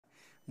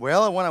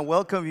Well, I want to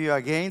welcome you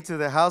again to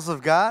the house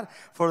of God.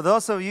 For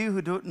those of you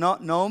who do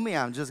not know me,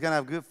 I'm just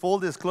going to give full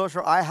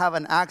disclosure. I have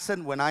an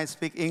accent when I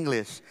speak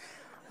English.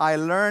 I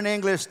learned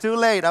English too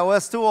late. I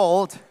was too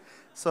old.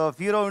 So if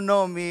you don't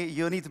know me,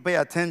 you need to pay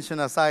attention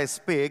as I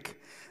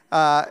speak.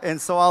 And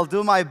so I'll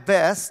do my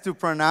best to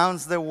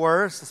pronounce the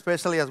words,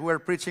 especially as we're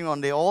preaching on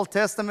the Old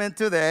Testament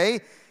today.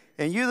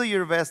 And you do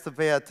your best to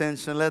pay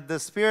attention. Let the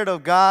Spirit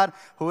of God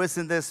who is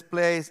in this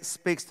place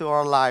speaks to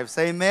our lives.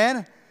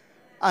 Amen.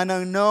 An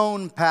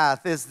Unknown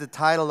Path is the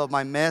title of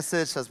my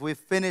message as we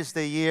finish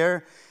the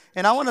year.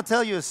 And I want to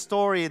tell you a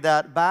story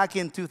that back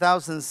in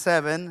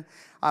 2007,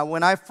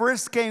 when I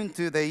first came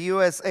to the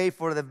USA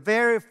for the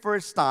very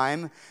first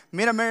time,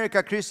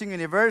 Mid-America Christian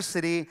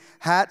University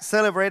had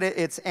celebrated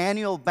its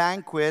annual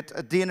banquet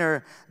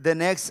dinner the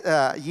next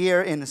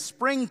year in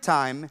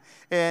springtime.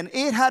 And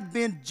it had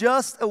been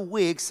just a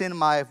week since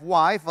my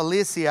wife,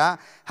 Alicia,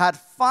 had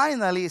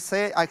finally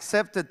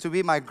accepted to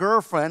be my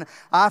girlfriend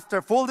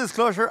after, full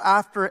disclosure,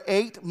 after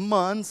 8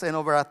 months and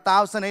over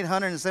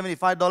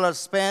 $1,875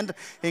 spent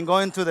in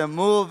going to the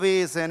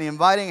movies and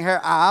inviting her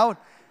out.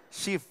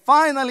 She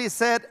finally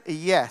said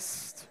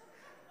yes.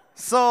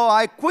 So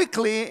I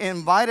quickly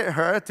invited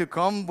her to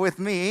come with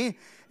me.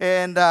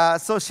 And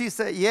so she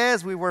said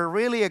yes. We were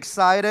really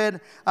excited.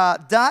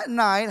 That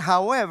night,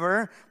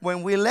 however,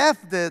 when we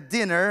left the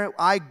dinner,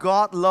 I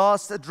got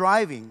lost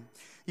driving.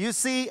 You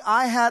see,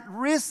 I had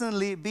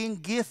recently been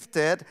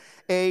gifted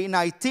a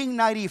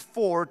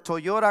 1994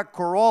 Toyota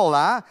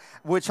Corolla,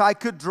 which I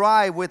could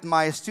drive with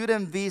my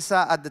student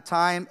visa at the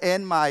time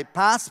and my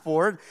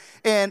passport.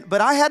 But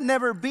I had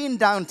never been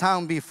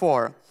downtown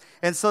before.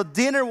 And so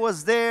dinner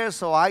was there,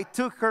 so I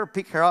took her,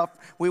 picked her up.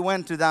 We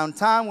went to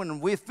downtown. When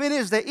we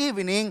finished the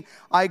evening,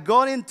 I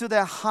got into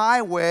the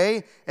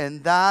highway,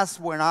 and that's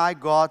when I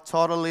got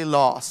totally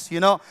lost. You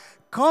know,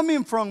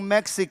 coming from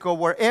Mexico,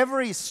 where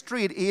every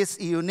street is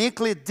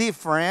uniquely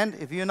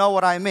different, if you know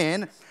what I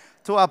mean,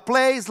 to a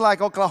place like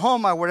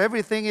Oklahoma, where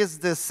everything is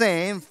the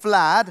same,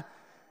 flat,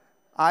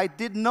 I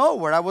didn't know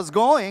where I was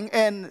going.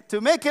 And to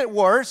make it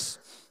worse,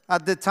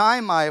 at the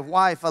time, my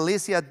wife,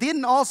 Alicia,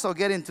 didn't also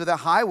get into the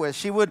highway.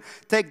 She would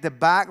take the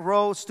back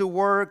roads to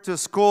work, to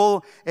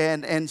school,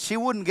 and she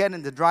wouldn't get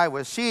in the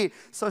driveway. She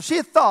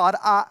thought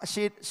I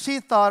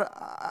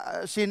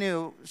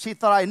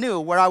knew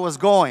where I was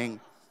going.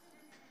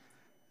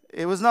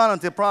 It was not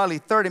until probably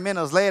 30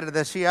 minutes later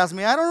that she asked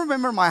me, I don't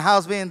remember my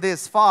house being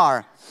this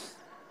far.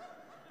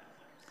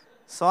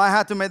 So I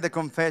had to make the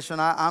confession,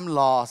 I'm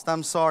lost.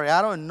 I'm sorry.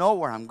 I don't know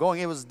where I'm going.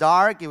 It was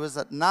dark. It was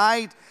at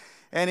night.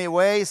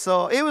 Anyway,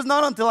 so it was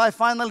not until I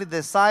finally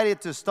decided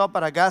to stop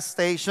at a gas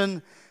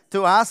station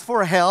to ask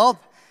for help.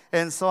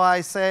 And so I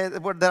said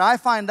that I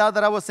find out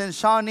that I was in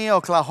Shawnee,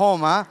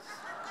 Oklahoma.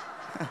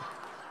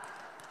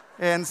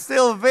 And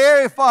still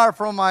very far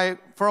from my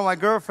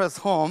girlfriend's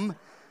home.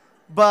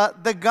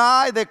 But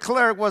the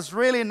clerk was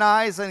really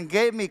nice and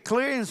gave me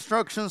clear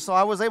instructions, so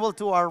I was able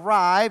to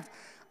arrive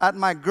at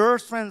my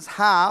girlfriend's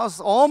house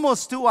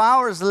almost 2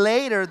 hours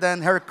later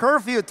than her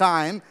curfew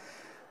time.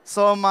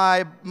 So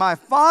my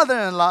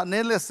father-in-law,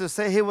 needless to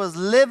say, he was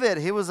livid,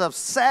 he was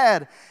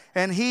upset,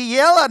 and he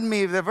yelled at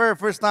me the very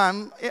first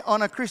time,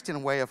 on a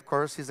Christian way, of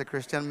course, he's a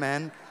Christian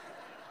man.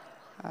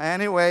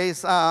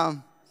 Anyways,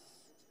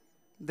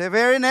 the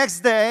very next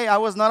day, I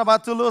was not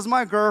about to lose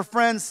my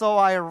girlfriend, so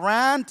I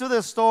ran to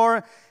the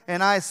store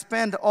and I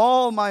spent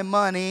all my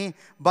money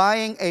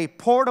buying a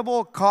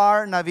portable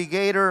car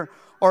navigator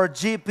or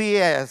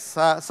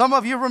GPS. Some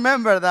of you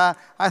remember that.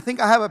 I think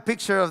I have a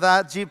picture of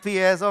that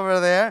GPS over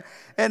there.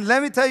 And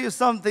let me tell you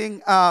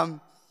something.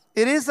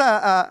 It is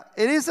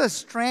a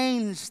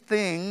strange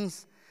thing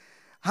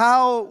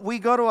how we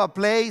go to a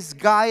place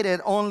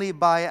guided only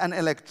by an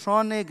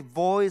electronic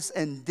voice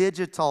and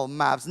digital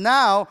maps.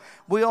 Now,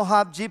 we all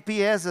have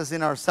GPSs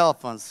in our cell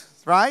phones,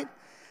 right?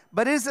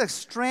 But it's a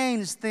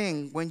strange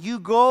thing when you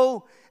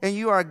go and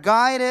you are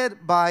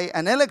guided by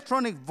an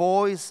electronic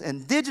voice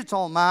and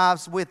digital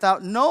maps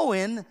without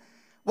knowing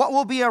what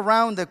will be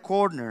around the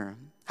corner.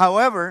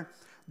 However,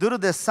 due to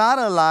the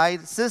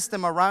satellite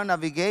system around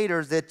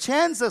navigators, the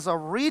chances of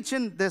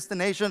reaching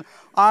destination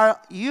are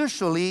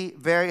usually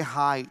very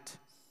high.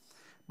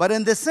 But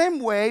in the same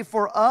way,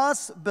 for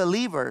us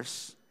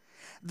believers,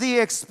 the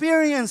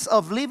experience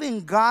of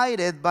living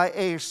guided by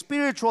a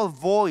spiritual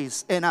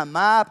voice and a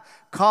map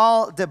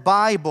called the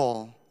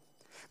Bible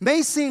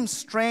may seem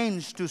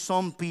strange to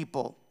some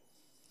people.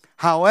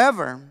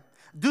 However,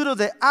 due to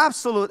the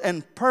absolute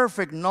and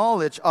perfect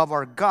knowledge of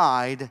our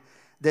guide,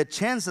 the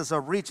chances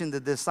of reaching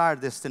the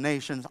desired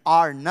destinations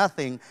are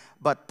nothing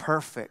but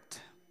perfect.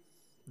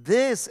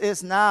 This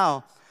is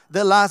now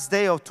the last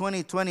day of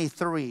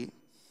 2023.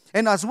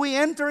 And as we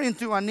enter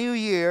into a new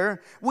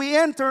year, we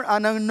enter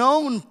an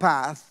unknown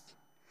path.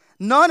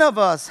 None of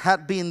us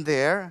had been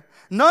there.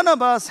 None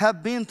of us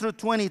have been through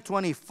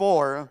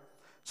 2024.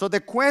 So the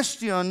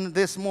question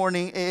this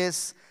morning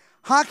is,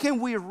 how can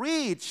we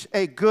reach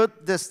a good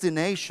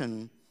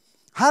destination?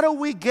 How do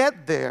we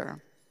get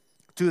there?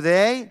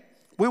 Today,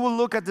 we will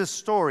look at the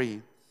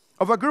story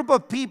of a group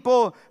of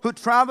people who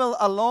travel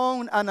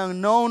along an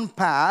unknown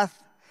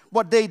path.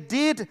 What they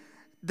did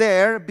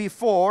there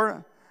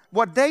before,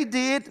 what they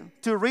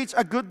did to reach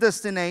a good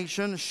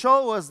destination,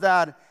 show us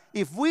that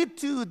if we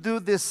too do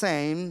the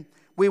same,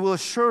 we will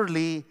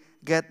surely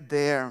get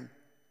there.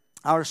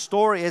 Our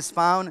story is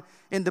found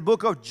in the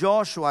book of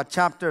Joshua,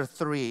 chapter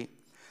 3.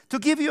 To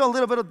give you a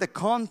little bit of the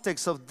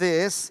context of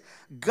this,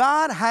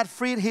 God had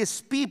freed his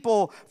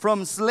people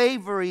from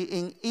slavery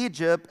in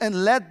Egypt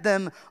and led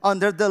them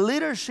under the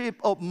leadership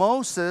of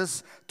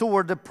Moses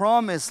toward the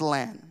promised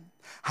land.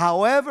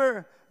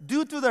 However,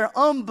 due to their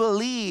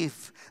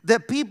unbelief, the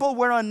people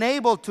were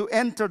unable to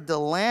enter the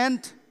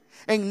land,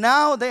 and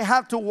now they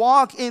have to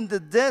walk in the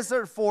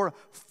desert for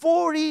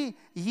 40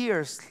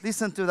 years.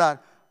 Listen to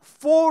that.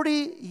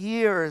 40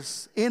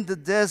 years in the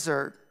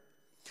desert.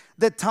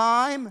 The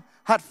time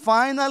had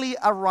finally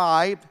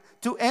arrived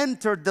to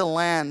enter the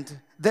land.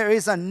 There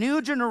is a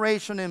new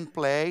generation in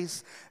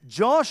place.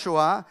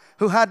 Joshua,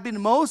 who had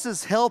been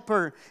Moses'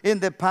 helper in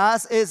the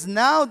past, is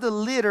now the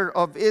leader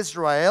of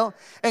Israel.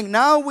 And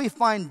now we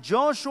find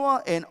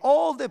Joshua and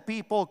all the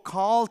people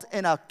called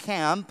in a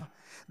camp.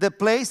 The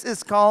place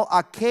is called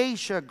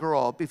Acacia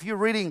Grove. If you're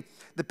reading,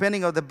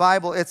 depending on the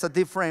Bible, it's a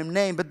different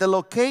name, but the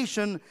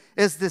location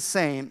is the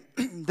same.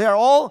 They're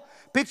all,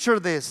 picture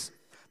this,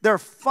 they're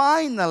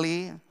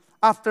finally,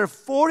 after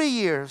 40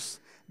 years,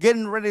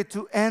 getting ready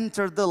to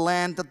enter the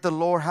land that the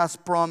Lord has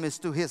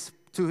promised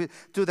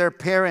to their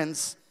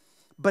parents.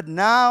 But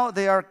now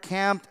they are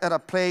camped at a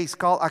place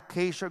called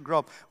Acacia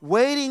Grove,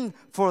 waiting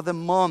for the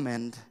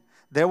moment.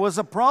 There was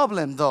a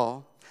problem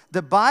though.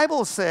 The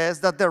Bible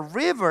says that the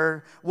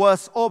river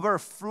was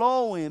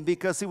overflowing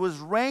because it was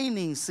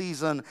raining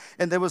season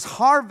and there was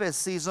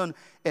harvest season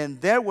and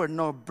there were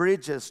no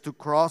bridges to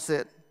cross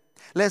it.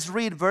 Let's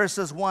read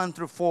verses 1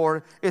 through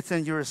 4. It's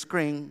in your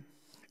screen.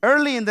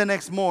 Early in the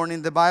next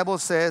morning, the Bible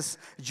says,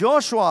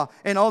 Joshua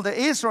and all the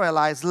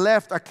Israelites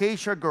left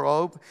Acacia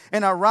Grove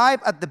and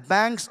arrived at the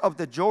banks of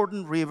the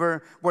Jordan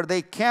River where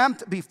they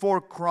camped before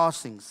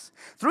crossings.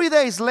 3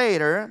 days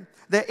later,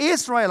 the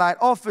Israelite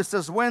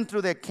officers went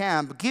through the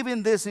camp,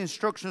 giving these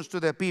instructions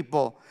to the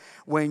people.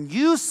 When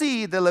you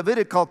see the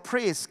Levitical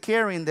priests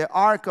carrying the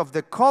ark of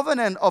the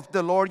covenant of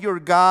the Lord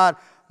your God,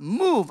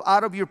 move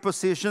out of your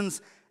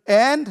positions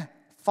and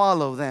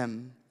follow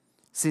them.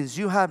 Since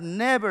you have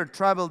never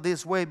traveled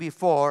this way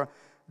before,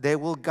 they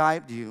will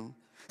guide you.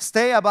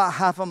 Stay about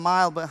half a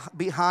mile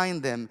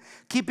behind them,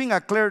 keeping a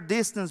clear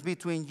distance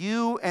between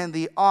you and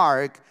the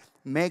ark.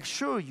 Make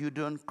sure you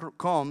don't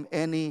come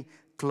any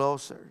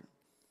closer.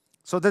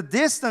 So the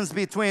distance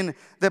between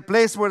the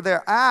place where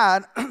they're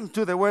at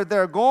to where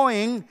they're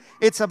going,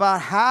 it's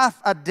about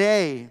half a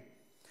day.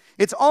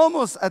 It's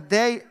almost a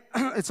day.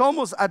 It's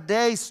almost a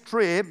day's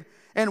trip.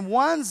 And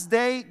once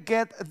they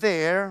get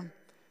there,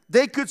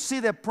 they could see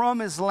the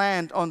promised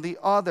land on the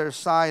other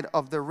side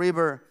of the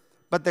river.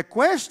 But the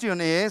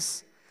question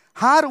is,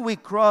 how do we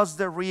cross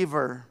the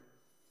river?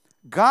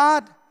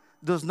 God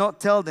does not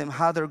tell them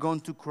how they're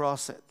going to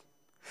cross it.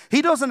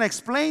 He doesn't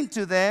explain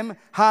to them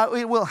how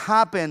it will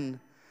happen,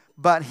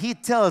 but He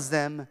tells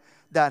them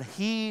that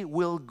He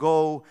will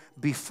go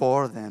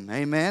before them.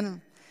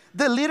 Amen.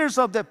 The leaders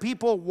of the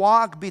people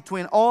walk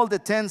between all the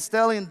tents,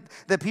 telling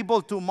the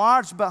people to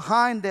march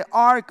behind the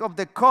Ark of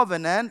the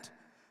Covenant.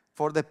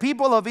 For the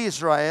people of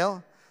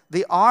Israel,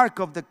 the Ark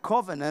of the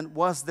Covenant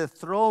was the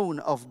throne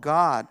of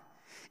God.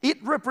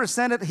 It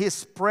represented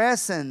His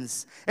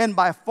presence. And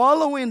by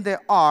following the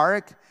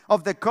Ark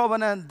of the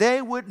Covenant,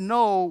 they would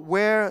know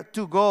where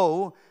to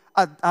go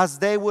as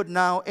they would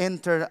now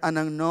enter an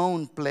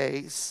unknown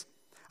place.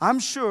 I'm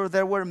sure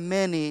there were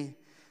many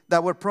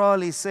that were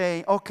probably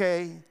saying,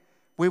 okay,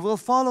 we will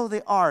follow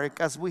the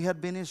Ark as we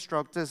had been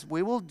instructed.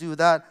 We will do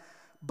that.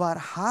 But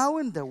how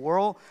in the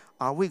world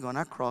are we going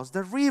to cross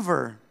the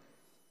river?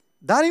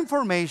 That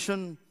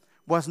information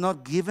was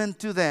not given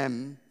to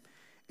them,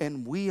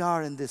 and we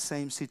are in the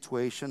same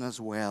situation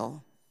as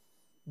well.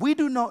 We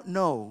do not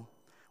know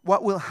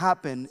what will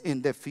happen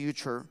in the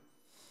future.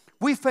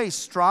 We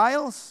face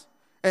trials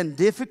and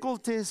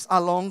difficulties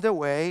along the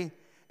way,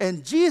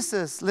 and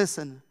Jesus,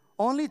 listen,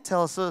 only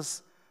tells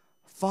us,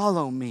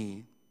 follow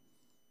me.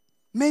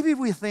 Maybe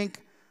we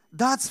think,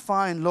 that's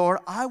fine, Lord,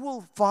 I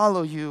will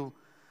follow you,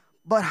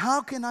 but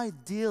how can I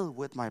deal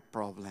with my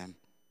problem?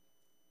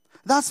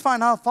 That's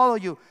fine, I'll follow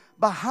you.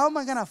 But how am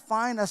I going to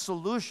find a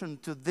solution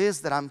to this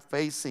that I'm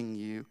facing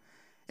you?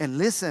 And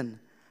listen,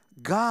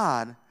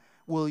 God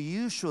will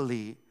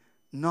usually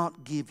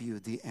not give you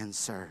the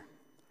answer.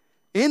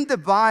 In the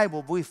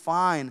Bible, we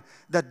find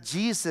that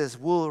Jesus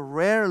will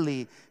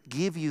rarely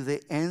give you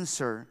the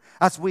answer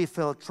as we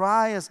feel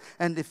trials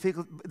and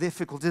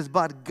difficulties.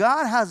 But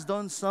God has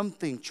done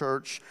something,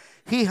 church.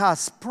 He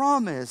has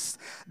promised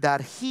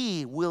that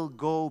He will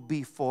go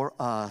before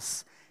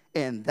us.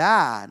 And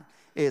that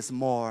is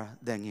more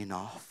than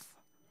enough.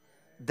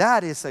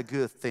 That is a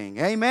good thing.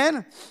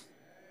 Amen?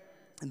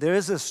 There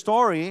is a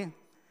story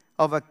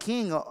of a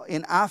king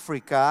in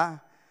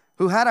Africa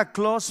who had a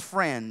close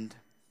friend.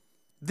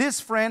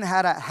 This friend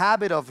had a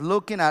habit of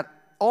looking at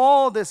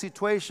all the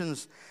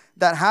situations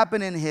that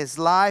happen in his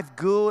life,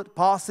 good,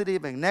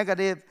 positive, and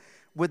negative,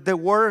 with the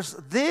words,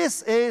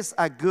 this is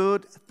a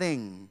good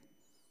thing.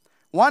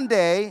 One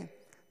day,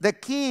 the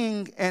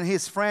king and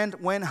his friend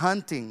went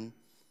hunting.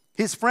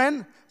 His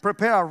friend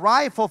prepared a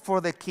rifle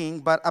for the king,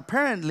 but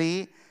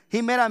apparently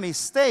he made a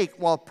mistake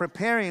while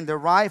preparing the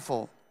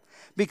rifle.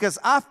 Because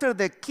after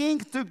the king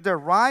took the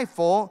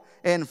rifle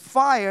and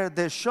fired,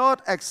 the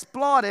shot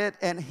exploded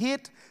and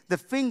hit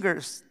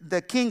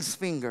the king's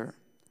finger.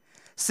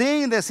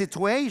 Seeing the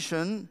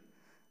situation,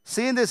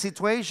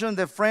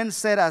 the friend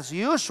said, as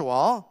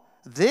usual,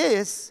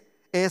 this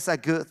is a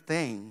good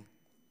thing.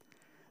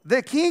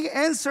 The king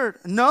answered,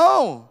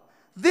 no,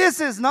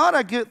 this is not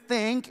a good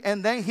thing.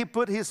 And then he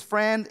put his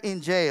friend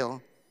in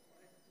jail.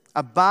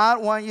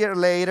 About 1 year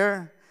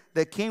later,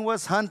 the king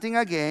was hunting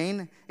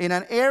again in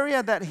an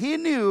area that he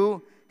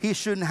knew he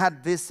shouldn't have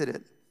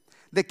visited.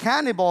 The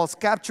cannibals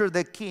captured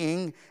the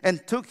king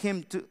and took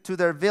him to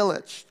their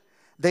village.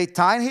 They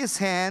tied his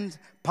hand,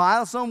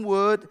 piled some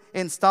wood,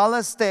 installed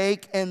a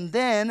stake, and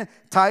then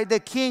tied the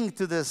king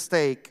to the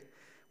stake.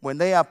 When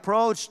they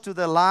approached to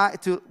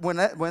light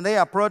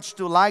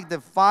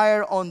the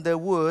fire on the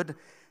wood,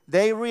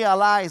 they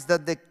realized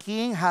that the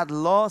king had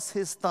lost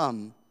his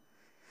thumb.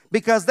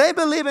 Because they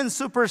believe in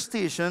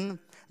superstition,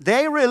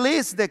 they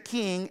released the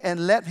king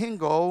and let him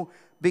go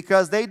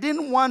because they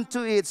didn't want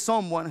to eat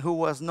someone who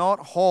was not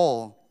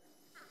whole.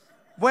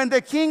 When the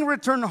king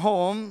returned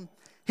home,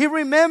 he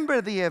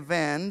remembered the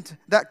event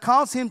that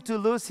caused him to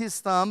lose his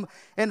thumb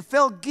and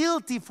felt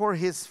guilty for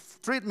his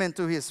treatment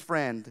to his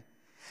friend.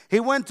 He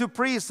went to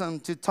prison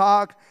to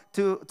talk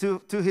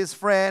to his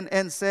friend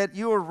and said,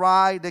 you were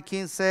right. The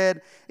king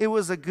said, it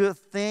was a good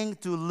thing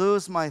to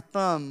lose my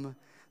thumb.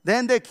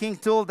 Then the king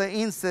told the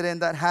incident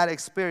that had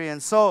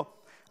experienced. So,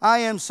 I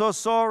am so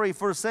sorry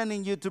for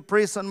sending you to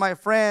prison, my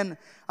friend.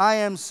 I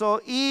am so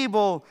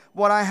evil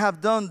what I have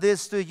done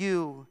this to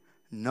you.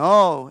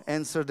 No,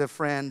 answered the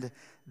friend,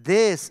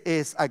 this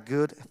is a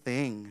good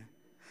thing.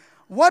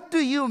 What do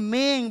you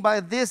mean by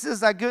this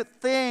is a good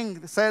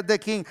thing? Said the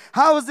king.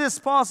 How is this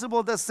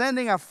possible that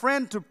sending a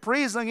friend to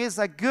prison is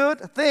a good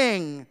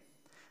thing?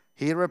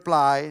 He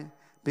replied,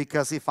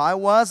 because if I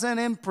wasn't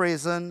in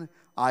prison,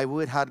 I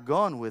would have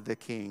gone with the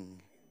king.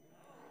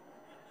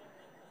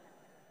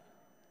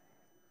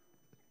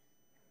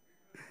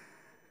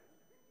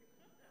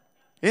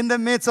 In the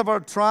midst of our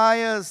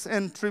trials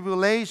and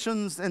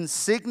tribulations and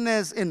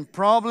sickness and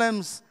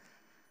problems,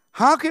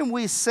 how can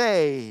we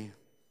say,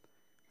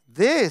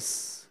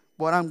 this,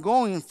 what I'm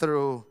going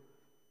through,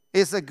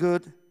 is a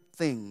good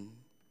thing?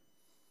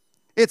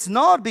 It's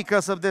not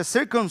because of the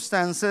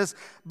circumstances,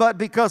 but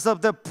because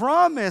of the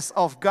promise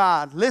of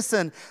God.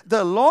 Listen,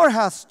 the Lord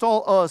has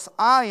told us,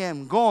 I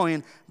am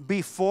going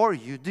before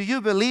you. Do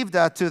you believe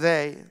that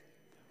today?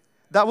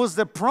 That was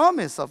the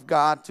promise of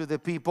God to the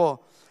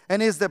people,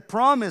 and is the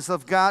promise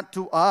of God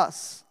to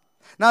us.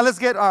 Now let's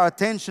get our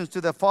attention to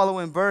the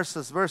following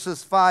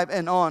verses 5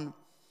 and on.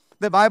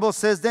 The Bible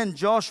says, then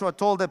Joshua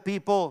told the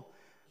people,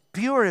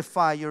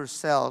 purify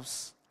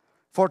yourselves,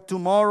 for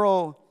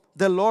tomorrow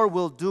the Lord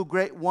will do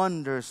great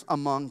wonders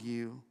among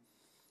you.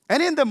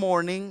 And in the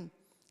morning,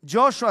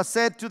 Joshua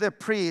said to the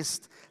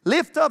priest,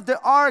 lift up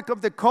the ark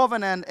of the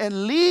covenant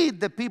and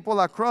lead the people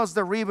across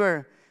the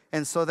river.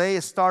 And so they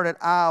started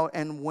out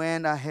and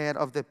went ahead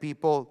of the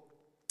people.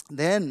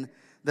 Then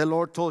the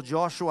Lord told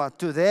Joshua,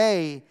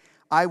 today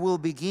I will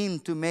begin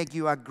to make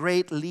you a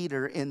great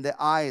leader in the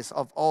eyes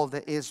of all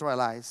the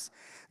Israelites.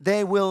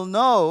 They will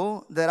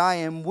know that I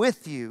am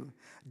with you,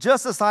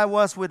 just as I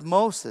was with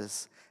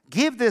Moses.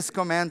 Give this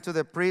command to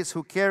the priests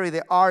who carry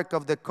the ark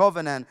of the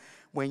covenant.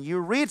 When you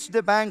reach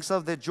the banks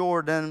of the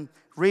Jordan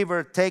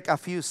River, take a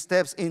few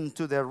steps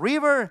into the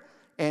river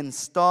and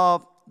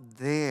stop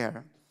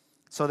there.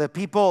 So the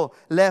people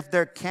left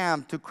their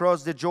camp to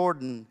cross the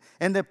Jordan,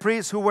 and the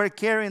priests who were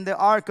carrying the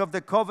ark of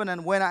the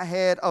covenant went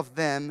ahead of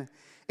them.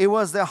 It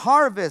was the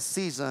harvest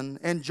season,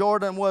 and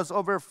Jordan was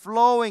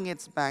overflowing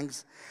its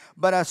banks.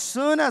 But as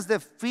soon as the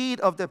feet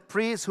of the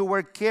priests who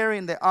were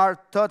carrying the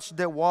ark touched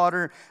the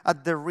water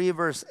at the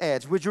river's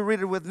edge. Would you read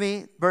it with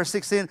me? Verse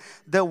 16.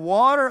 The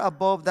water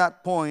above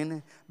that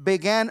point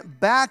began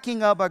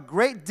backing up a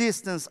great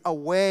distance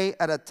away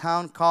at a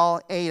town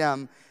called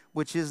Adam,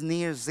 which is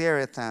near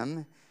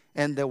Zarethan.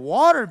 And the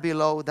water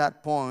below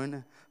that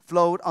point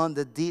flowed on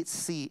the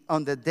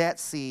Dead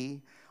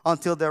Sea,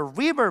 until the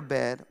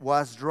riverbed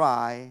was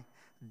dry.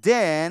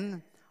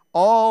 Then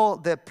all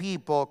the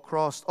people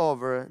crossed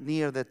over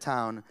near the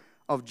town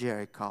of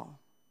Jericho.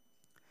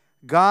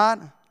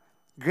 God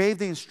gave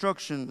the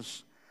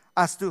instructions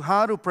as to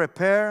how to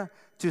prepare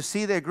to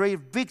see the great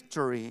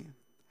victory.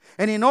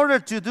 And in order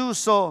to do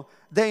so,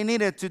 they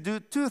needed to do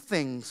two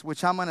things,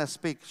 which I'm going to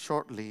speak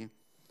shortly.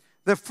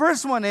 The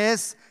first one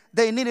is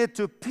they needed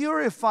to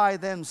purify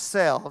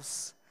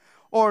themselves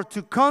or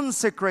to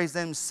consecrate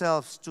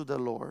themselves to the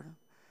Lord.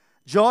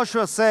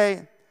 Joshua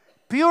said,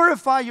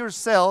 purify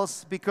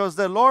yourselves because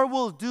the Lord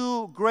will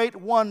do great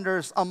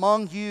wonders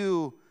among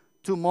you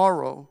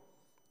tomorrow.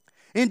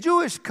 In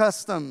Jewish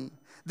custom,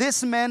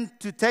 This meant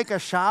to take a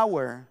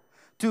shower,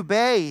 to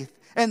bathe,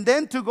 and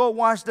then to go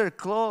wash their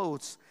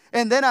clothes,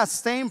 and then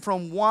abstain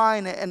from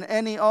wine and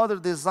any other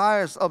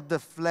desires of the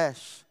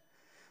flesh.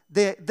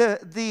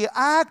 The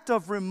act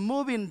of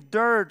removing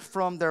dirt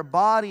from their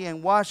body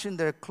and washing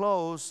their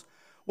clothes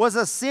was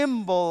a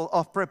symbol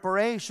of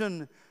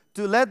preparation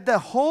to let the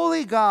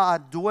holy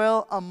God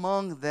dwell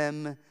among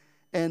them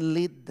and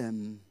lead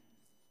them.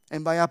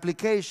 And by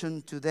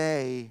application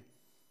today,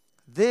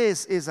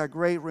 this is a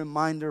great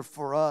reminder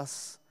for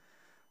us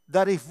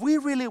that if we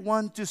really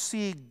want to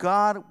see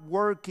God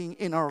working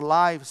in our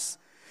lives,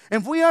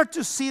 if we are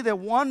to see the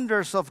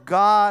wonders of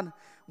God,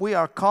 we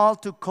are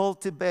called to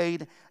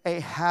cultivate a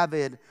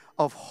habit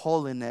of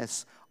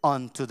holiness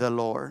unto the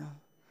Lord.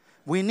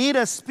 We need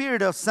a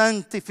spirit of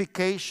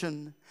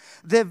sanctification.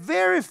 The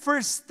very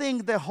first thing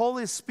the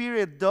Holy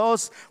Spirit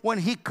does when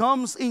He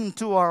comes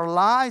into our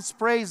lives,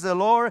 praise the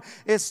Lord,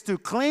 is to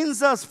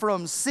cleanse us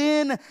from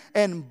sin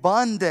and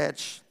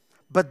bondage.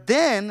 But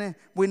then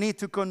we need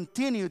to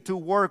continue to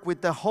work with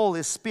the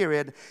Holy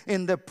Spirit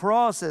in the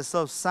process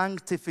of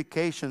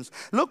sanctifications.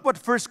 Look what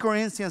 1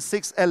 Corinthians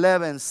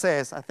 6:11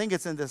 says. I think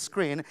it's in the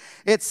screen.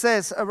 It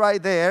says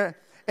right there,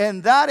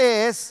 and that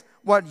is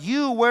what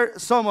you were,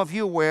 some of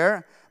you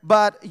were,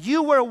 but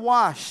you were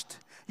washed.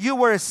 You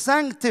were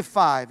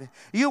sanctified.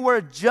 You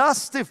were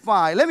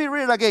justified. Let me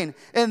read it again.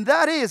 And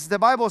that is, the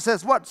Bible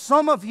says, what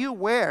some of you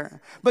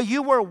were. But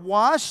you were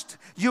washed.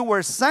 You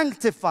were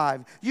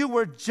sanctified. You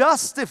were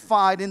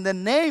justified in the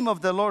name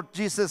of the Lord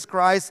Jesus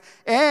Christ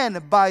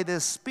and by the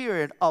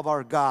Spirit of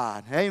our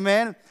God.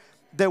 Amen.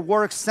 The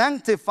word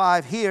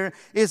sanctified here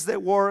is the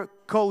word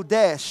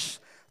kodesh.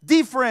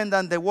 Different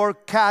than the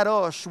word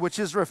kadosh, which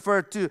is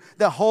referred to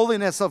the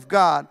holiness of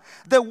God.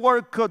 The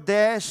word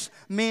kodesh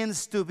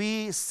means to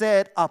be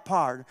set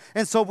apart.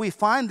 And so we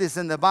find this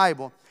in the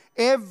Bible.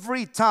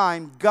 Every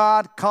time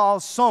God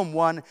calls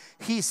someone,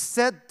 He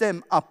set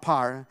them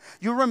apart.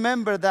 You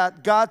remember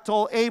that God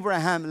told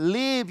Abraham,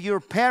 leave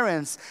your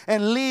parents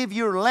and leave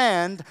your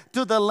land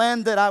to the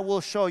land that I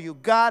will show you.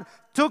 God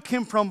took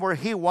him from where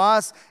he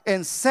was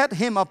and set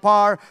him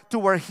apart to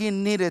where he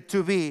needed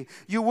to be.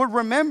 You would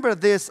remember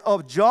this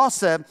of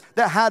Joseph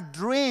that had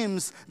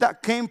dreams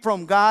that came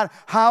from God,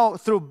 how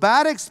through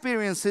bad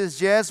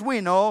experiences, yes,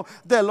 we know,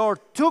 the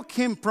Lord took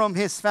him from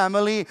his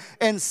family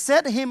and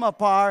set him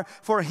apart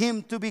for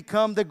him to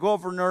become the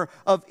governor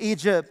of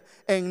Egypt.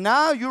 And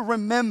now you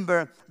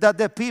remember that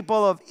the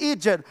people of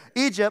Egypt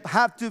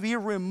have to be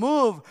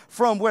removed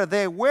from where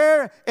they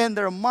were in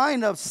their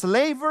mind of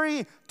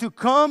slavery to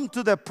come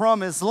to the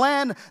promised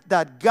land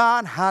that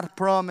God had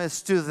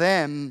promised to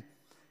them.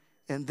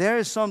 And there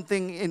is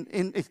something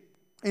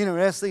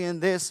interesting in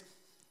this.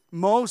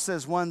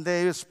 Moses one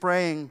day was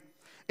praying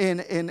in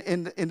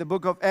the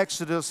book of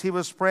Exodus. He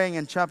was praying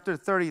in chapter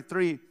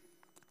 33.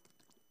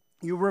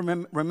 You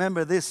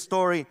remember this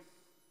story.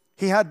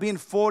 He had been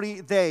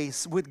 40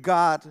 days with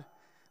God,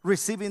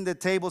 receiving the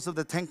tables of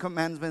the Ten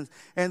Commandments.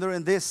 And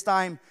during this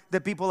time, the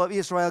people of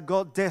Israel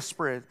got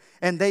desperate.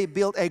 And they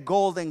built a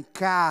golden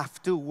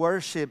calf to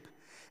worship.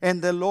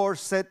 And the Lord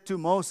said to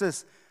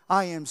Moses,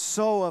 I am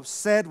so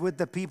upset with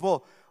the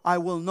people. I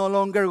will no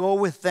longer go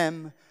with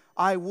them.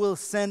 I will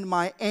send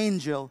my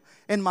angel.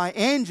 And my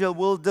angel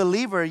will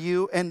deliver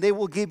you. And they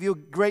will give you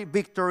great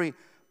victory.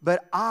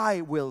 But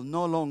I will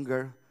no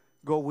longer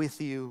go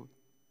with you.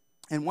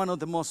 And one of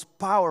the most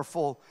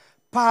powerful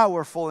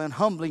and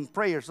humbling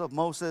prayers of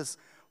Moses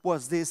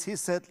was this. He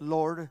said,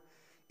 Lord,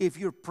 if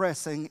your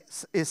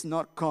presence is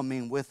not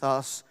coming with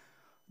us,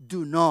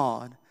 do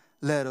not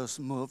let us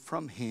move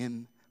from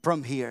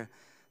here.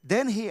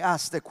 Then he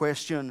asked the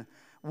question,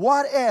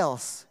 what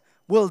else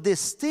will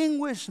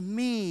distinguish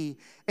me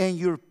and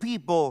your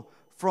people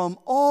from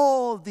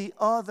all the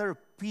other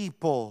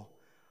people?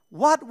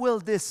 What will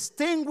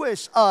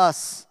distinguish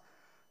us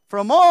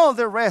from all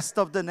the rest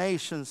of the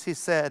nations? He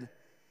said,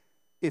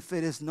 if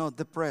it is not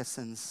the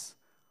presence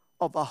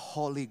of a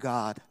holy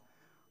God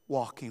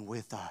walking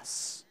with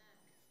us.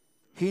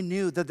 He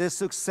knew that the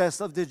success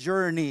of the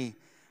journey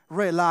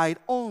relied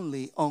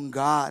only on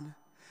God.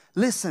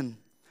 Listen,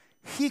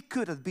 he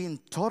could have been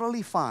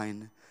totally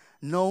fine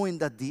knowing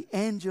that the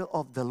angel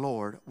of the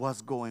Lord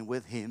was going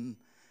with him.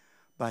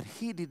 But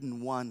he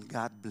didn't want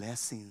God's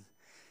blessing.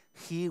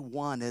 He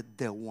wanted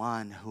the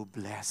one who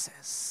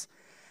blesses.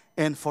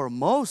 And for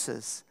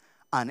Moses,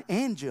 an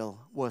angel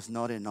was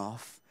not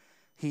enough.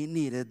 He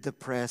needed the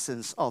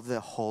presence of the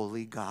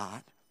holy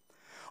God.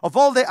 Of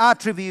all the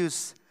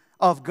attributes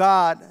of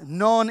God,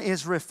 none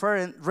is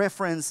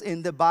referenced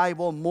in the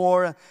Bible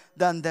more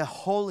than the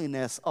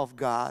holiness of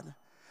God.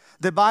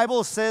 The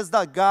Bible says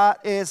that God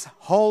is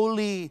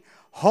holy,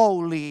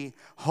 holy,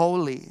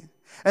 holy.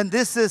 And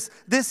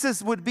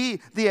this would be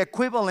the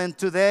equivalent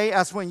today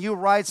as when you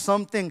write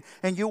something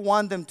and you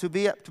want them to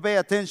pay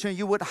attention,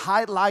 you would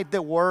highlight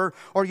the word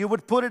or you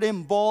would put it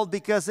in bold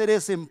because it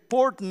is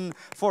important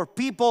for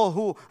people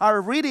who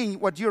are reading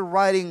what you're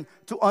writing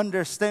to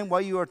understand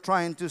what you are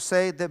trying to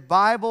say. The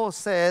Bible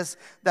says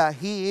that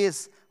He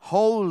is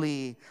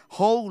holy,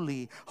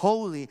 holy,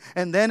 holy.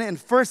 And then in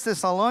 1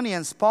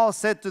 Thessalonians, Paul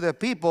said to the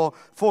people,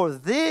 for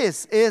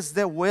this is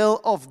the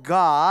will of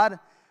God,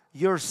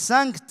 your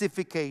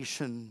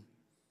sanctification.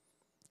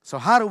 So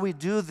how do we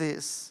do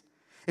this?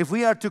 If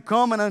we are to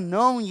come an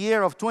unknown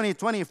year of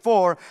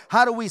 2024,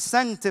 how do we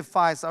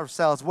sanctify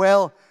ourselves?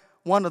 Well,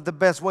 one of the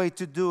best ways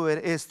to do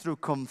it is through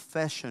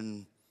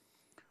confession.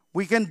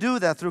 We can do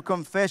that through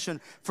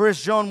confession. 1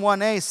 John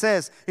 1:8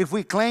 says, if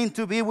we claim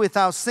to be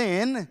without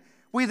sin,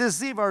 we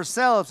deceive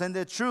ourselves and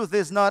the truth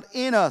is not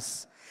in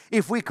us.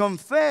 If we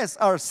confess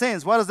our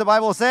sins, what does the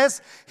Bible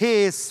says?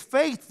 He is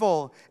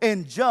faithful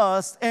and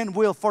just and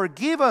will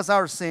forgive us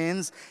our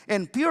sins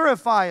and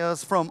purify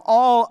us from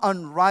all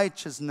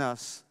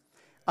unrighteousness.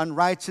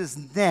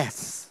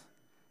 Unrighteousness.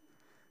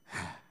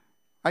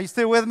 Are you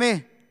still with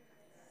me?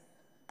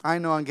 I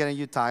know I'm getting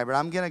you tired, but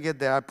I'm going to get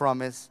there, I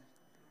promise.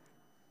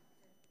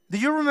 Do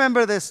you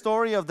remember the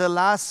story of the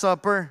Last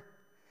Supper?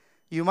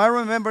 You might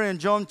remember in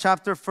John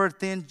chapter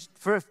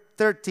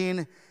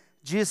 13,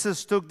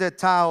 Jesus took the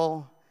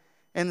towel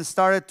and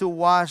started to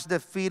wash the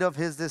feet of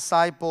his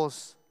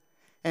disciples.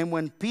 And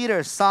when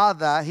Peter saw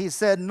that, he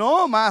said,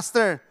 no,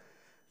 Master,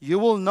 you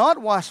will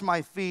not wash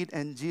my feet.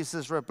 And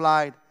Jesus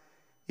replied,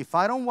 if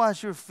I don't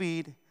wash your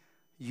feet,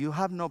 you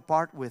have no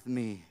part with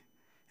me.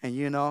 And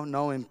you know,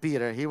 knowing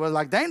Peter, he was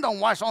like, then don't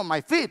wash all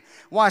my feet.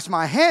 Wash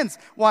my hands,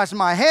 wash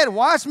my head,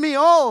 wash me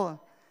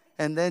all.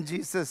 And then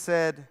Jesus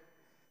said,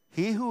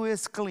 he who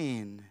is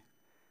clean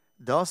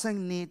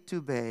doesn't need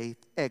to bathe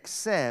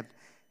except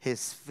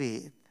his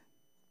feet.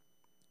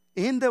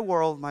 In the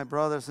world, my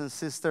brothers and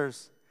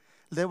sisters,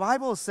 the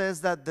Bible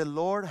says that the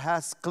Lord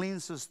has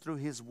cleansed us through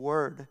his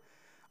word.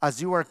 As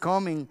you are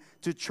coming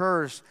to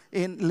church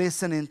and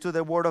listening to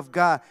the word of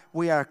God,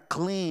 we are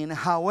clean.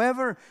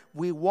 However,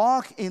 we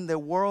walk in the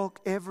world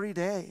every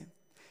day.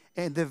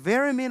 And the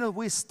very minute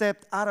we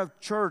stepped out of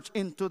church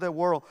into the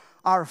world,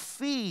 our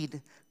feet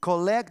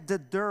collect the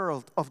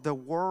dirt of the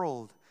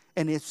world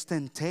and its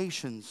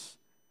temptations.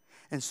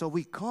 And so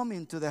we come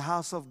into the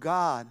house of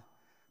God.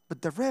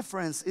 But the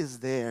reference is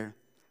there.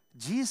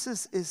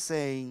 Jesus is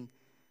saying,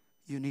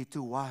 you need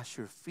to wash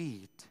your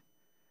feet.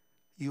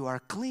 You are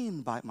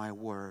clean by my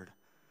word,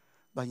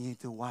 but you need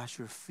to wash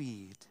your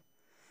feet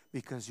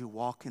because you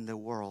walk in the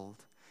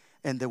world.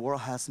 And the world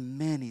has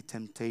many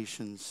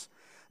temptations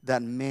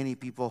that many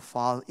people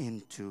fall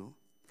into.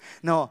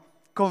 Now,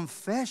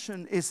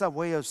 confession is a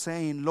way of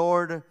saying,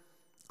 Lord,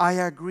 I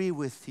agree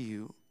with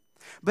you.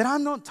 But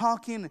I'm not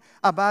talking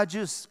about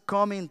just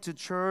coming to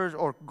church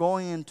or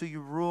going into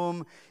your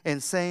room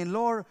and saying,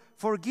 Lord,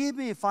 forgive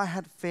me if I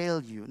had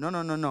failed you.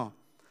 No.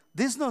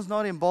 This does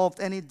not involve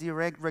any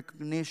direct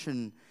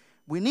recognition.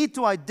 We need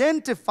to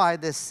identify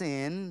the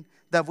sin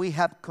that we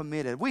have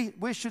committed.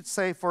 We should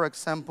say, for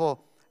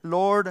example,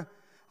 Lord,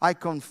 I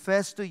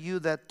confess to you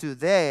that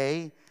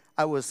today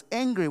I was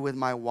angry with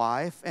my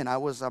wife and I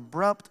was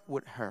abrupt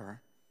with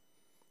her.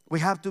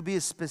 We have to be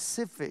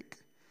specific.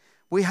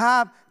 We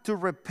have to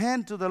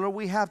repent to the Lord.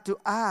 We have to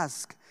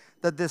ask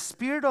that the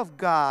Spirit of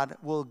God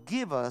will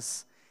give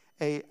us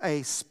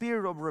a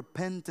spirit of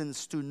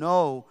repentance to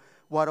know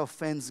what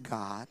offends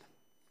God.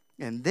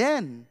 And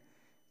then,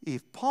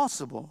 if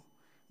possible,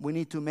 we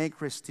need to make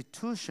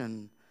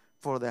restitution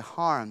for the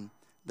harm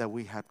that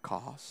we had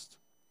caused.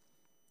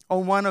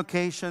 On one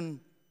occasion,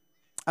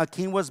 a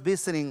king was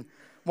visiting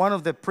one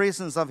of the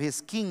prisons of his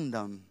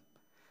kingdom.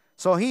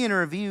 So he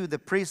interviewed the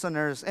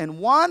prisoners, and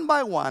one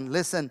by one,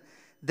 listen,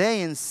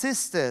 they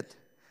insisted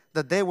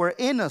that they were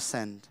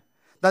innocent,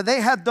 that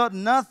they had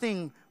done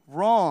nothing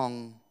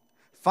wrong.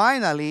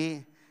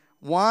 Finally,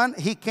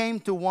 he came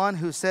to one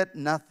who said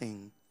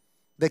nothing.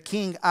 The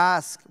king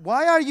asked,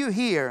 why are you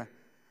here?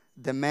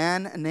 The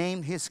man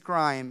named his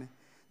crime.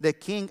 The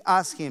king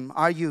asked him,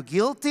 are you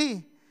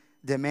guilty?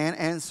 The man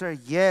answered,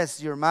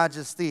 yes, your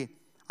majesty,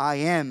 I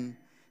am.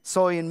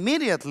 So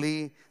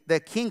immediately the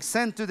king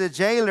sent to the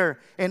jailer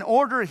and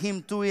ordered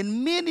him to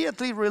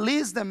immediately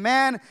release the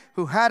man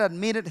who had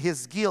admitted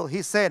his guilt.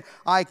 He said,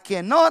 I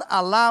cannot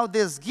allow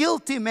this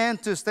guilty man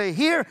to stay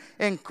here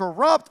and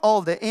corrupt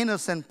all the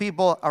innocent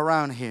people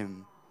around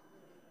him.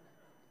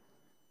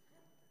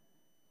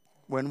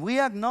 When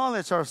we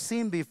acknowledge our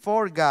sin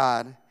before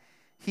God,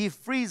 He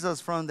frees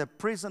us from the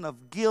prison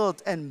of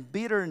guilt and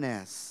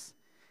bitterness.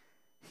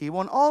 He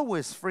won't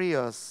always free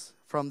us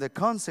from the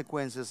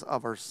consequences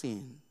of our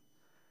sin.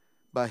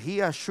 But He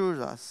assures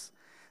us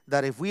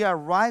that if we are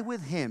right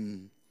with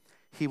Him,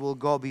 He will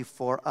go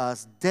before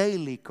us.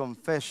 Daily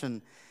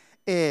confession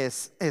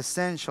is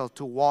essential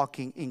to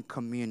walking in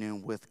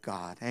communion with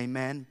God.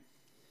 Amen.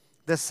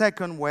 The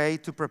second way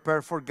to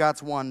prepare for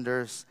God's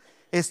wonders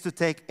is to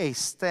take a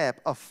step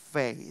of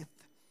faith.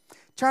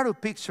 Try to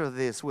picture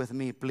this with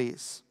me,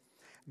 please.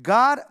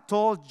 God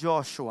told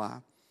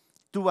Joshua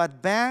to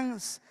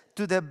advance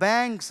to the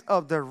banks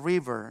of the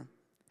river.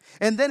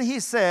 And then He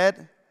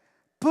said,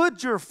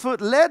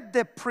 let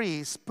the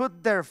priests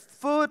put their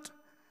foot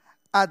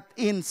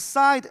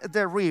inside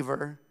the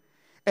river.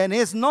 And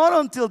it's not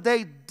until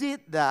they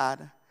did that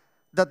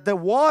that the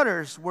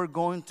waters were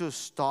going to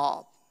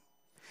stop.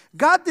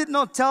 God did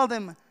not tell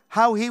them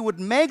how He would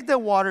make the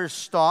water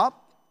stop.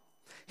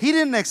 He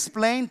didn't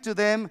explain to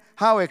them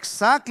how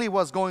exactly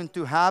was going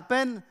to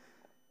happen,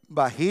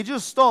 but He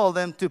just told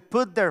them to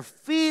put their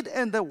feet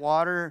in the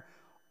water.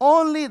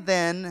 Only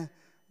then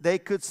they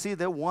could see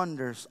the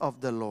wonders of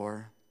the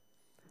Lord.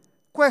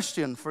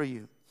 Question for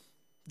you.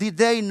 Did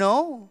they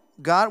know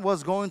God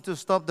was going to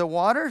stop the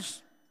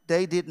waters?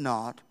 They did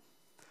not.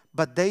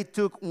 But they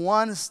took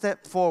one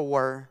step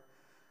forward.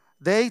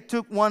 They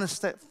took one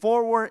step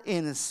forward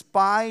in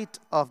spite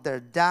of their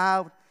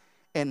doubt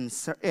and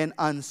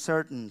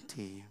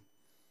uncertainty.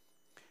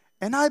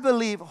 And I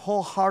believe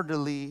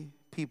wholeheartedly,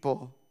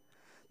 people,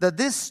 that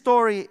this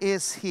story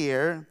is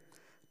here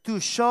to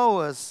show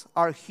us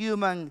our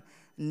human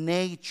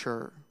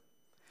nature.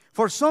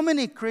 For so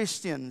many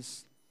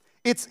Christians,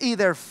 it's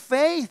either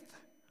faith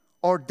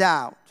or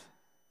doubt.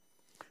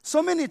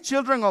 So many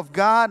children of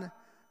God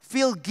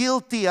feel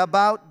guilty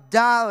about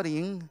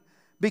doubting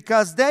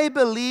because they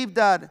believe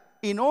that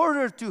in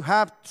order to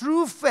have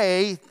true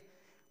faith,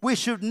 we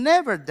should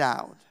never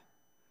doubt.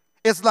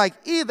 It's like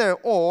either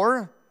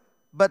or,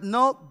 but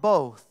not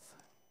both.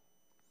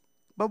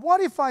 But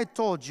what if I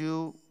told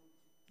you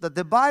that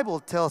the Bible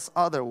tells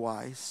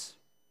otherwise?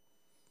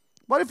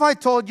 What if I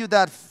told you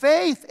that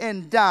faith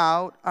and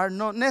doubt are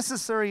not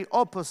necessary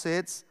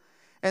opposites,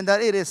 and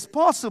that it is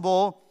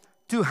possible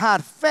to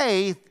have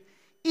faith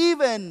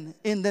even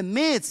in the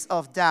midst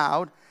of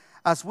doubt,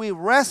 as we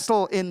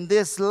wrestle in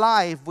this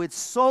life with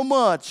so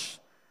much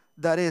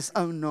that is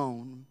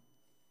unknown?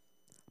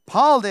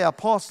 Paul the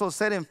apostle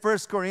said in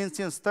 1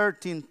 Corinthians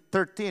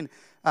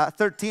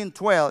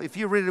 13:12. If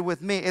you read it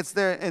with me, it's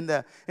there in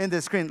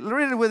the screen.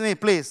 Read it with me,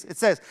 please. It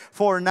says,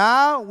 "For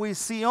now we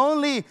see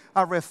only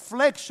a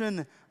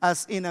reflection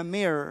as in a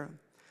mirror.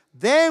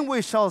 Then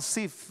we shall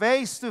see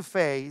face to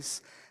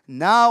face.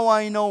 Now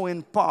I know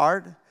in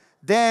part.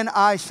 Then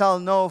I shall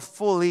know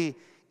fully,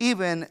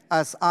 even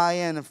as I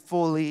am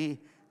fully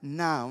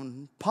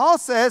known." Paul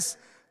says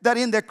that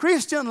in the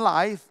Christian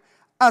life,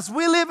 as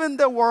we live in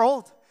the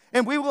world,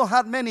 and we will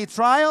have many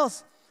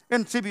trials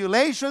and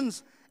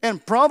tribulations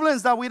and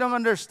problems that we don't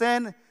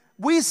understand,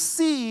 we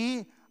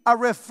see a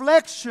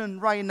reflection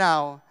right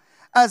now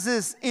as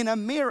is in a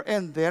mirror.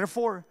 And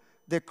therefore,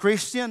 the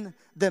Christian,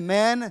 the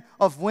man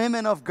of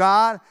women of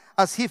God,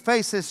 as he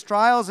faces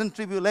trials and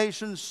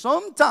tribulations,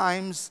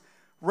 sometimes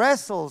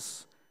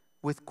wrestles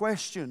with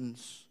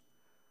questions.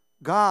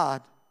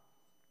 God,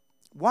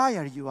 why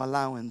are you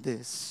allowing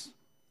this?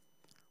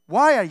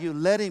 Why are you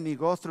letting me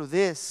go through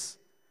this?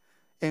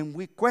 And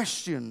we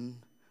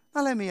question.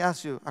 Now let me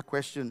ask you a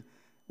question.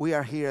 We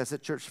are here as a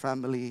church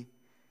family.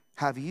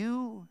 Have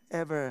you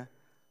ever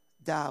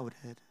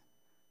doubted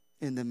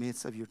in the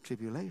midst of your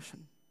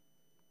tribulation?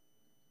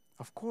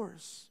 Of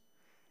course.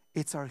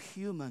 It's our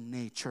human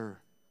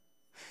nature.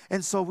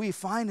 And so we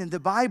find in the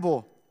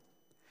Bible,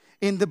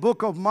 in the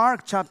book of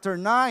Mark chapter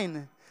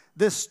 9,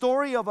 the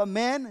story of a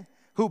man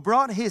who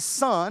brought his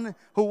son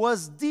who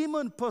was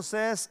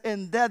demon-possessed,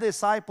 and the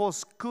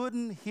disciples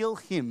couldn't heal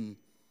him.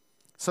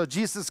 So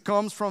Jesus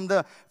comes from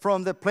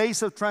the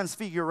place of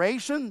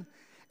transfiguration,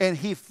 and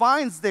he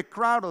finds the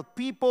crowd of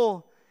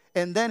people,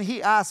 and then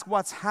he asks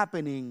what's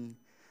happening.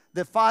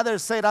 The father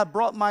said, "I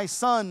brought my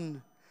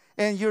son,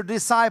 and your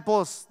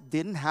disciples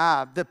didn't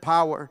have the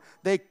power.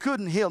 They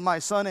couldn't heal my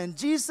son." And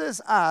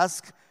Jesus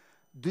asked,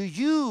 "Do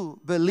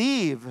you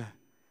believe?"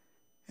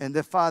 And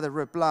the father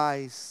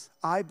replies,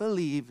 "I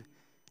believe,"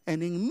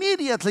 and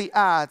immediately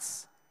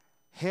adds,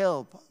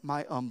 "Help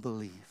my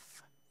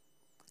unbelief."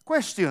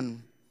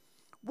 Question: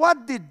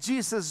 what did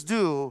Jesus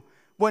do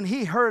when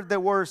he heard the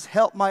words,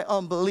 "Help my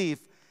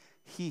unbelief"?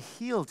 He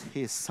healed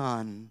his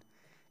son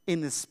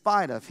in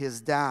spite of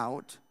his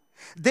doubt.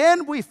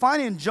 Then we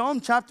find in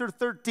John chapter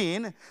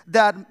 13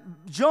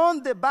 that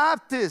John the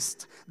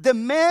Baptist, the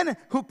man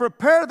who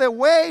prepared the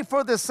way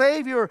for the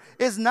Savior,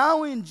 is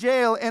now in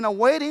jail and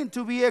awaiting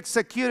to be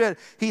executed.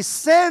 He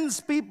sends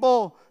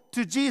people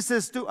to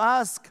Jesus to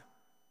ask,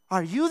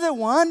 "Are you the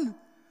one?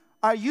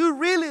 Are you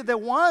really the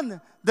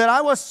one that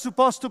I was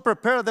supposed to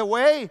prepare the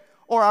way?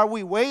 Or are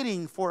we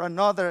waiting for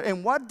another?"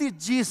 And what did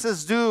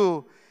Jesus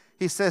do?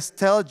 He says,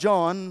 "Tell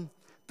John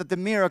that the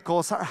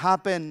miracles are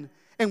happening,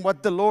 and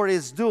what the Lord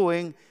is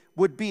doing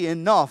would be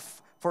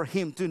enough for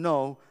him to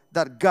know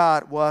that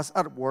God was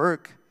at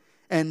work."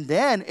 And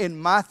then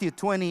in Matthew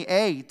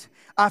 28,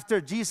 after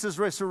Jesus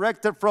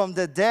resurrected from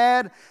the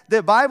dead,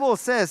 the Bible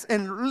says,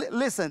 and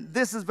listen,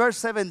 this is verse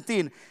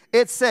 17.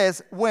 It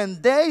says,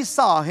 "When they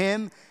saw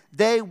him,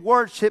 they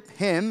worshiped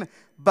him,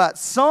 but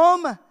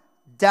some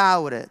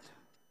doubted."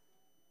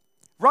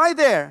 Right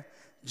there,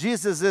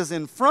 Jesus is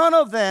in front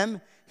of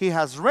them. He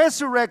has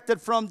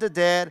resurrected from the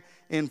dead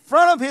in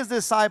front of his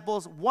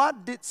disciples.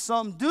 What did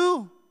some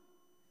do?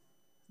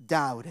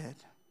 Doubted.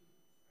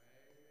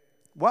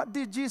 What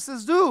did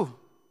Jesus do?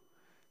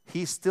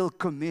 He still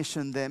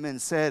commissioned them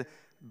and said,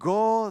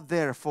 "Go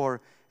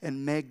therefore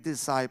and make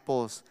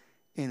disciples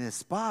in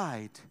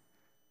spite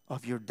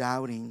of your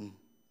doubting."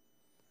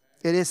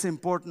 It is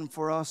important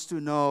for us to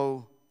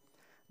know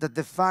that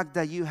the fact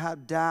that you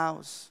have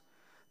doubts,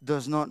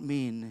 does not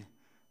mean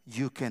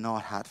you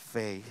cannot have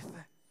faith.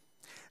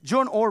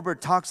 John Orber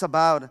talks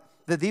about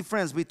the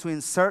difference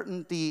between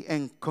certainty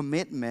and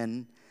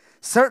commitment.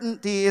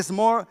 Certainty is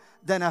more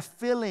than a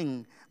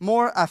feeling,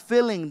 more a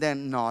feeling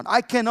than not.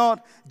 I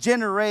cannot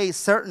generate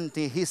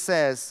certainty, he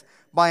says,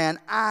 by an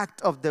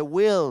act of the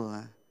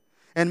will.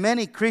 And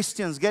many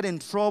Christians get in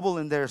trouble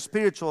in their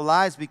spiritual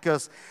lives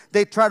because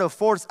they try to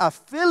force a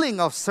feeling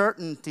of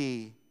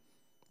certainty.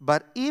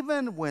 But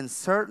even when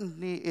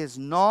certainty is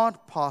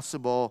not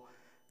possible,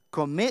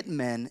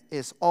 commitment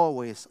is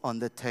always on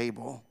the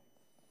table.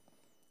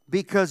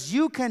 Because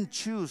you can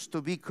choose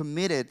to be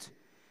committed,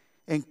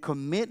 and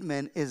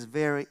commitment is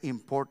very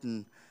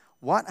important.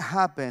 What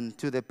happened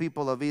to the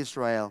people of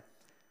Israel?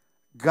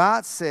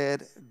 God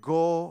said,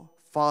 go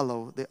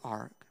follow the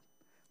ark,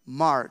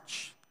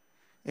 march,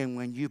 and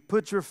when you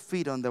put your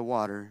feet on the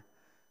water,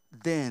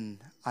 then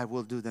I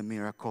will do the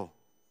miracle.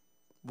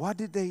 What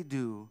did they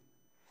do?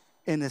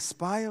 In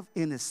spite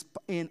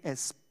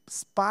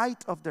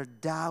of their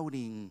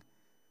doubting,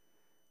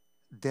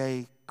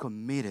 they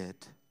committed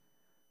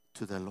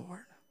to the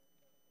Lord.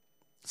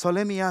 So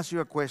let me ask you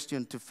a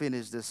question to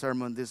finish the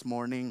sermon this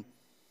morning.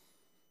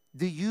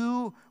 Do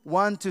you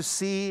want to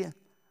see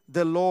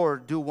the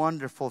Lord do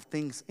wonderful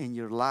things in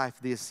your life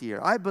this year?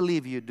 I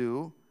believe you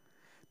do.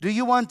 Do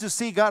you want to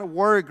see God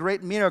work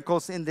great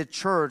miracles in the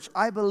church?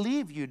 I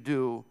believe you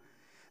do.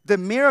 The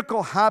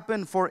miracle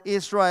happened for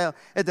Israel,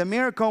 and the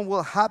miracle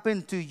will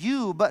happen to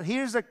you. But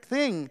here's the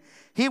thing.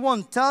 He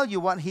won't tell you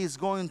what He's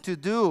going to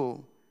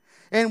do.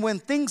 And when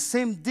things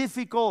seem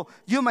difficult,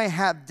 you may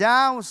have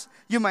doubts,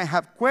 you might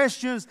have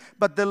questions,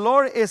 but the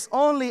Lord is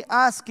only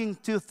asking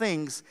two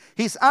things.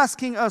 He's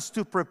asking us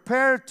to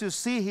prepare to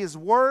see His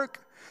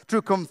work,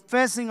 through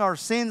confessing our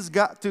sins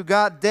to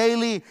God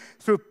daily,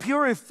 through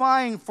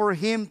purifying for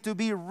Him, to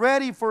be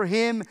ready for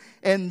Him,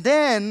 and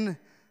then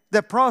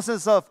the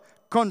process of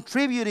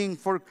contributing,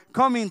 for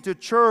coming to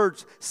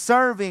church,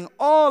 serving,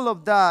 all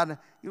of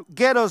that,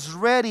 get us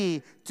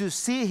ready to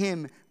see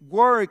Him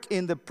work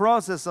in the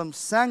process of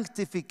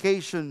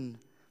sanctification.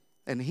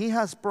 And He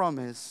has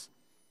promised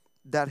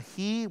that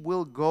He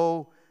will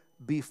go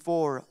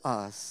before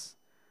us,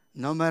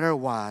 no matter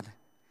what.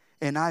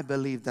 And I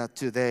believe that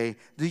today.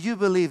 Do you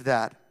believe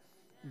that?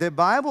 The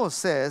Bible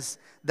says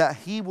that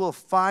He will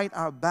fight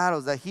our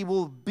battles, that He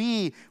will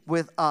be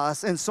with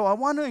us. And so I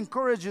want to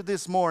encourage you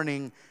this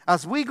morning,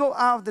 as we go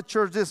out of the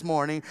church this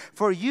morning,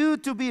 for you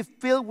to be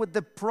filled with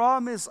the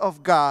promise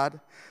of God,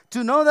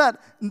 to know that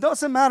it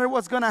doesn't matter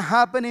what's going to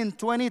happen in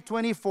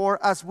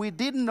 2024, as we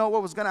didn't know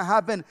what was going to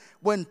happen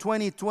when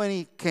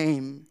 2020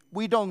 came.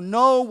 We don't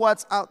know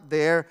what's out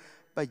there,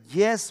 but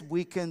yes,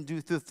 we can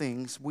do two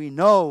things. We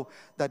know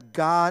that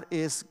God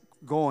is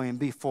going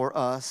before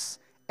us,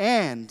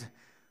 and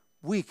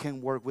we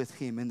can work with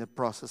Him in the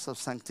process of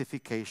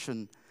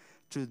sanctification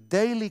through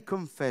daily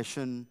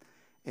confession,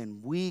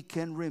 and we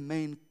can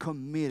remain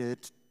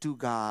committed to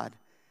God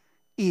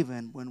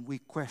even when we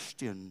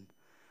question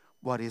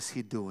what is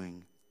He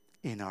doing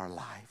in our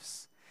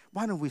lives.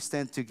 Why don't we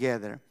stand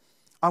together?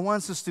 I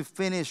want us to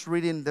finish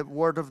reading the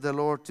word of the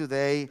Lord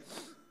today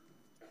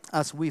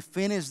as we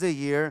finish the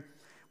year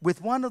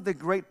with one of the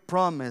great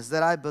promises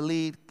that I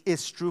believe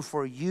is true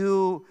for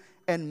you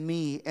and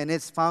me, and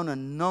it's found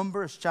in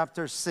Numbers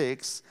chapter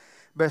 6,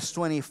 verse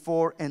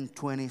 24 and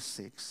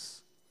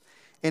 26.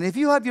 And if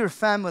you have your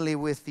family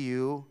with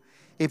you,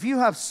 if you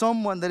have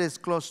someone that is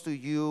close to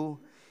you,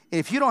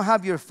 if you don't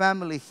have your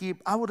family here,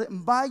 I would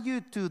invite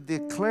you to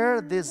declare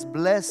this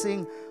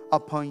blessing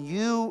upon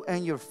you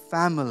and your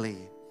family,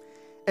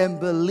 and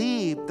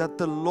believe that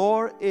the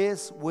Lord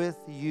is with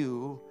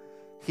you.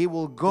 He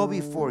will go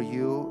before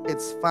you.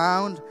 It's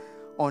found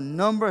on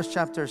Numbers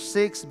chapter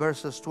 6,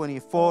 verses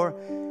 24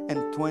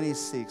 and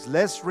 26.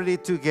 Let's read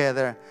it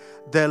together.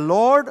 The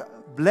Lord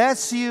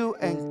bless you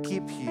and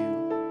keep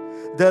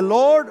you. The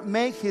Lord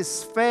make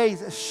His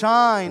face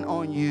shine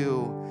on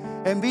you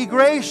and be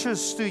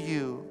gracious to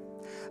you.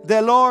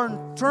 The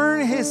Lord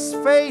turn His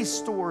face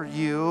toward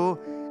you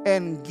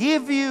and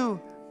give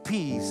you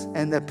peace.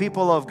 And the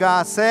people of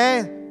God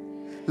say,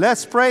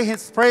 let's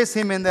praise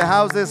Him in the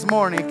house this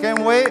morning.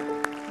 Can we?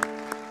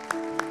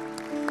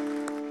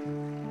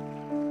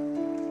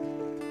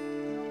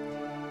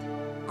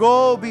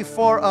 Go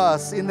before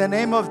us in the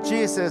name of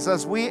Jesus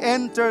as we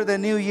enter the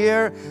new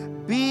year.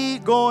 Be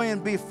going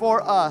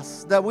before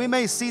us, that we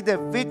may see the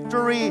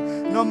victory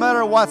no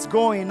matter what's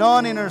going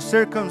on in our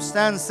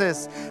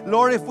circumstances.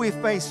 Lord, if we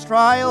face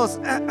trials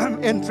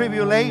and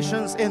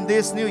tribulations in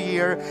this new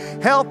year,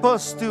 help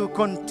us to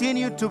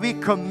continue to be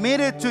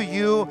committed to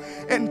you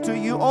and to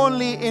you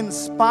only in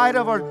spite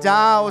of our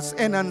doubts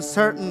and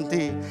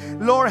uncertainty.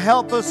 Lord,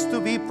 help us to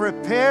be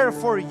prepared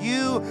for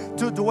you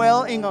to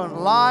dwell in our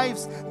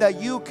lives, that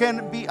you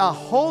can be a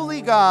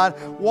holy God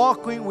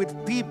walking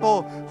with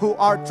people who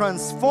are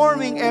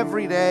transforming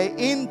every day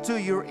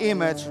into your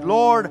image.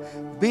 Lord,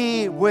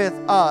 be with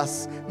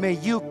us. May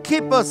you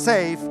keep us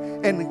safe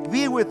and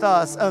be with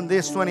us on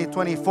this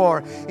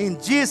 2024.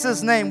 In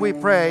Jesus' name we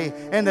pray.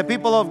 And the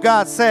people of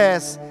God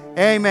says,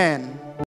 amen.